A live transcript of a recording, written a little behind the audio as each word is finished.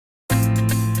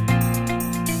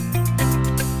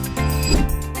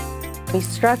We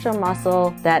stretch a muscle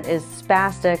that is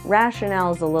spastic.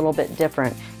 Rationale is a little bit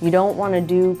different. You don't want to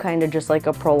do kind of just like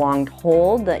a prolonged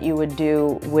hold that you would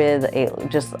do with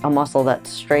just a muscle that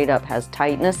straight up has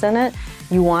tightness in it.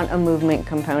 You want a movement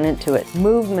component to it.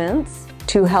 Movements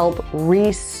to help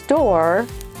restore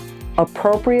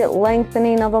appropriate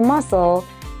lengthening of a muscle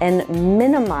and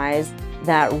minimize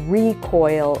that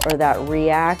recoil or that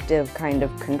reactive kind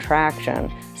of contraction.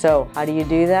 So how do you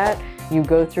do that? You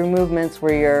go through movements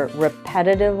where you're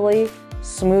repetitively,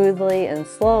 smoothly, and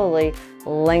slowly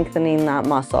lengthening that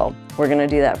muscle. We're gonna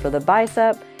do that for the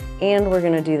bicep, and we're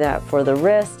gonna do that for the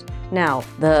wrist. Now,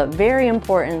 the very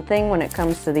important thing when it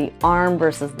comes to the arm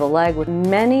versus the leg,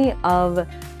 many of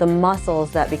the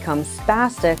muscles that become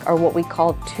spastic are what we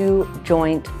call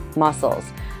two-joint muscles.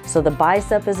 So the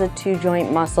bicep is a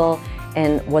two-joint muscle,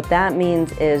 and what that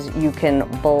means is you can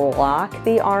block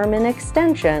the arm in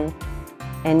extension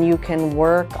and you can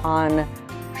work on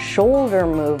shoulder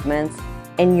movements,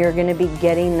 and you're gonna be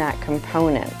getting that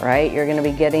component, right? You're gonna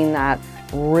be getting that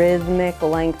rhythmic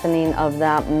lengthening of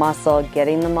that muscle,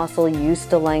 getting the muscle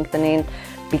used to lengthening.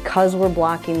 Because we're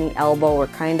blocking the elbow, we're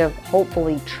kind of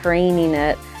hopefully training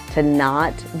it to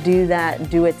not do that,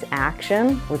 do its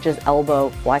action, which is elbow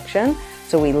flexion.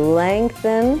 So we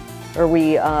lengthen, or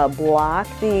we block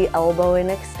the elbow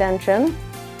in extension,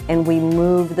 and we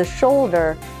move the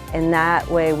shoulder, and that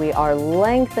way we are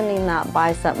lengthening that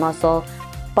bicep muscle,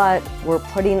 but we're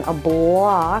putting a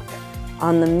block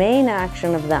on the main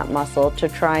action of that muscle to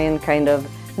try and kind of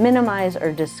minimize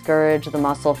or discourage the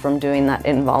muscle from doing that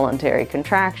involuntary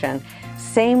contraction.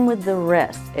 Same with the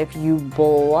wrist. If you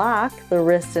block the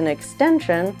wrist in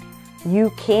extension,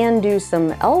 you can do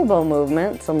some elbow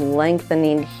movement, some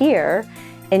lengthening here,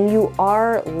 and you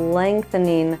are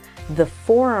lengthening the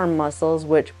forearm muscles,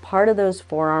 which part of those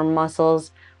forearm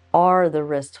muscles are the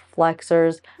wrist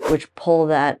flexors, which pull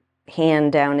that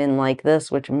hand down in like this,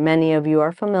 which many of you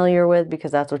are familiar with because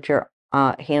that's what your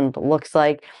hand looks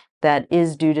like. That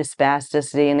is due to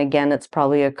spasticity. And again, it's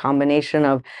probably a combination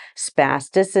of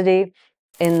spasticity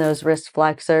in those wrist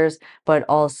flexors, but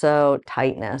also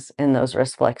tightness in those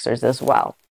wrist flexors as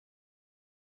well.